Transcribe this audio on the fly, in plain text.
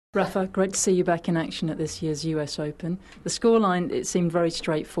Rafa, great to see you back in action at this year's US Open. The scoreline, it seemed very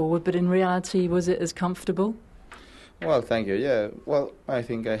straightforward, but in reality, was it as comfortable? Well, thank you. Yeah, well, I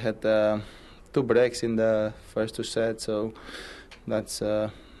think I had two breaks in the first two sets, so that's no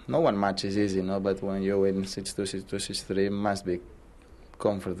one match is easy, no. But when you win 6-2, 6-2, 6-3, it must be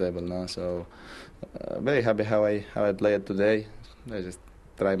comfortable, no. So very happy how I played today. I just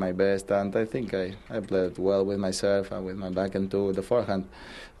try my best, and I think I played well with my serve and with my backhand too. With the forehand,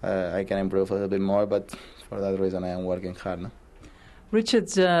 I can improve a little bit more, but for that reason I am working hard. No?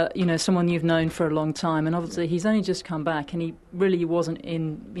 Richard's, someone you've known for a long time, and obviously he's only just come back, and he really wasn't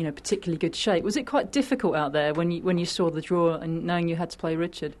in, particularly good shape. Was it quite difficult out there when you saw the draw and knowing you had to play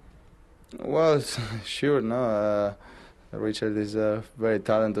Richard? Well, sure, no. Richard is a very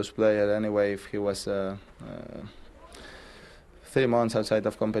talented player. Anyway, if he was 3 months outside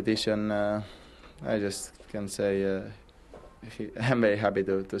of competition, I just can say I'm very happy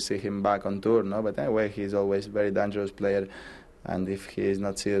to see him back on tour. No, but anyway, he's always a very dangerous player. And if he is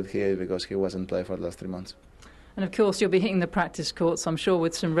not seated here, because he wasn't playing for the last 3 months. And of course, you'll be hitting the practice courts, I'm sure,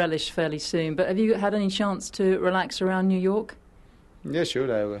 with some relish fairly soon. But have you had any chance to relax around New York? Yeah,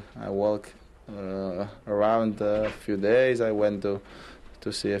 sure. I walk around a few days. I went to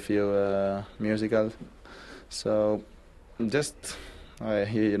see a few musicals. So just,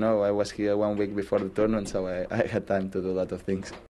 I was here 1 week before the tournament, so I had time to do a lot of things.